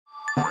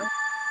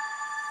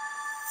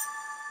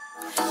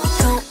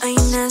ay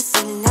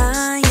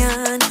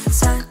nasilayan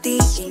sa di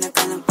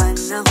inakalang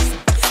panahon.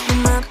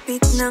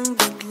 Lumapit ng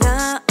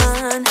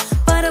biglaan,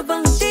 para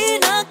bang di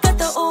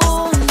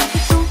nakataon.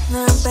 Ito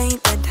nga ba'y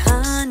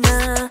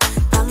tadhana,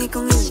 tangi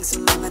kong iling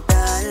sa mga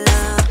dala.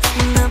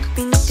 Mga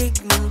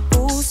pintig ng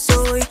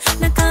puso'y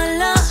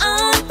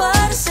nakalaan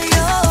para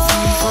sa'yo.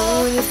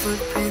 Following your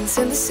footprints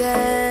in the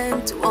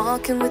sand,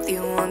 walking with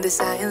you on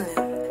this island,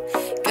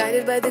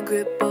 guided by the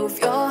grip of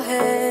your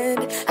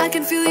hand. I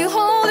can feel you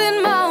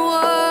holding my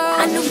world.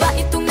 Ano ba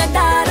itong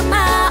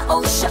nadarama?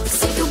 Oh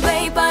shucks, ito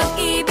ba'y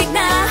pag-ibig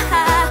na?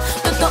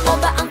 Totoo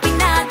ba ang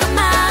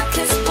pinadama?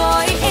 Cause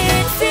boy,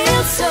 it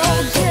feels so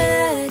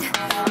good.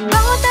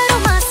 Bawat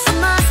aroma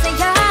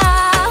sumasaya,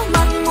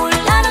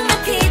 magmula nang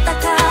nakita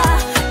ka.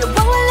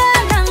 Nawawala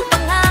ng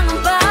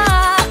pangangamba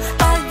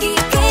pag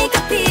ika'y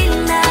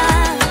kapiling na.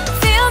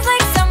 Feels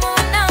like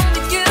someone I'm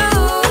with you,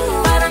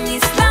 parang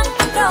islang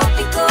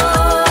pantropiko.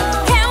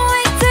 Can't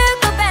wait to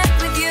go back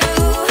with you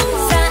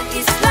sa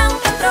islang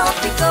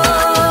pantropiko.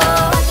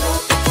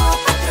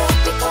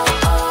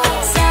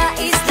 Sa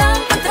islang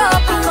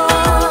pantropiko.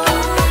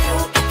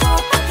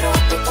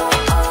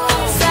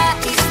 Sa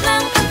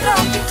islang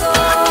pantropiko.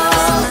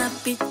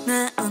 Sumapit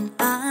na ang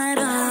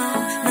araw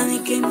nang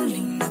ika'y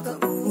muling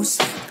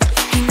nakausap.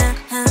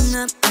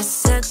 Hinahanap ka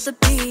sa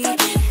tabi,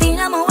 di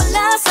na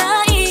mawala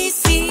sa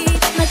isip.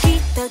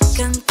 Nakita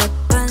kang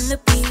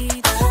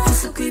papalapit,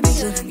 puso ko'y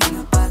bigla nang di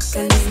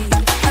mapakali.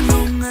 Ano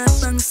nga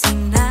bang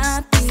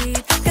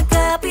sinapit,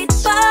 kakapit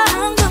pa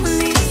hanggang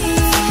muli.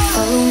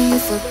 Following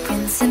your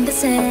footprints in the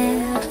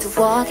sand, to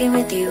walking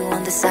with you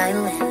on this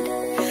island,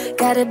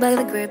 guided by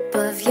the grip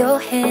of your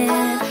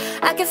hand.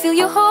 I can feel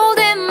you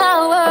holding my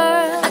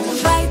world. Ano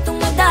ba itong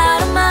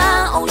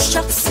nadarama? Oh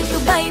shucks, ito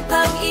ba'y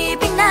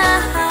pag-ibig na?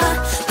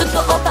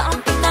 Totoo ba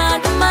ang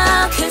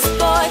pinadama? Cause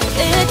boy,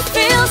 it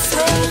feels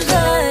so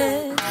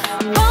good.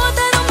 Bawat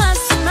aroma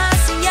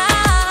sumasaya,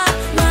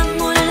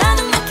 magmula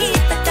nang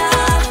nakita ka.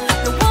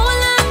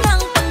 Nawawala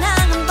ng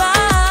pangangamba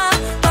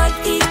pag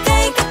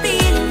ika'y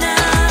kapiling na.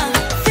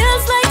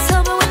 Feels like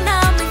summer when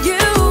I'm with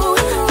you,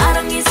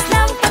 parang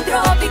islang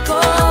pantropiko.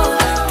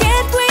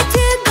 Can't wait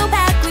to go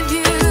back with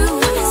you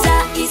sa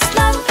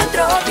islang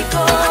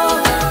pantropiko.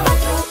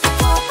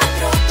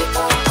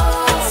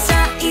 Sa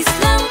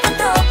islang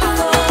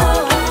pantropiko.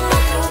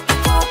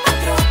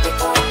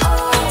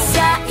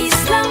 Sa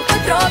islang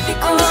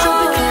pantropiko. On the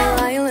tropical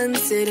island,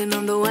 sitting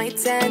on the white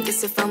sand,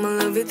 guess if I'm in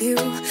love with you.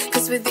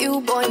 Cause with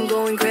you, boy, I'm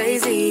going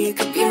crazy. You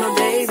could be my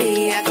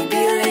baby, I could be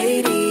a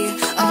lady.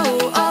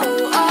 Oh,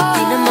 oh, oh.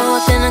 Di na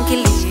mawata ng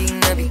kilig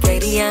na bigay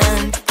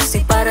riyan,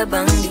 kasi para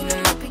bang di na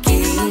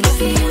mapigil.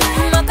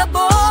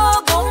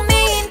 Makabog,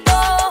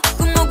 huminto,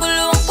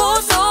 gumugulo ang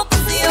puso ko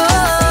sa'yo.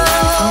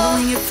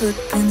 Following your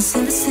footprints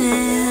in the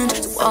sand,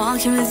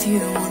 walking with you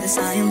on this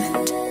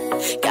island,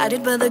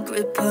 guided by the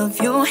grip of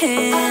your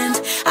hand.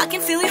 I can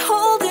feel you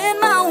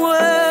holding my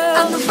world.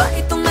 Ano ba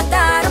itong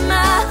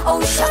nadarama?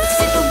 Oh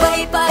shucks, ito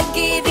ba'y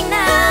pag-ibig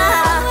na?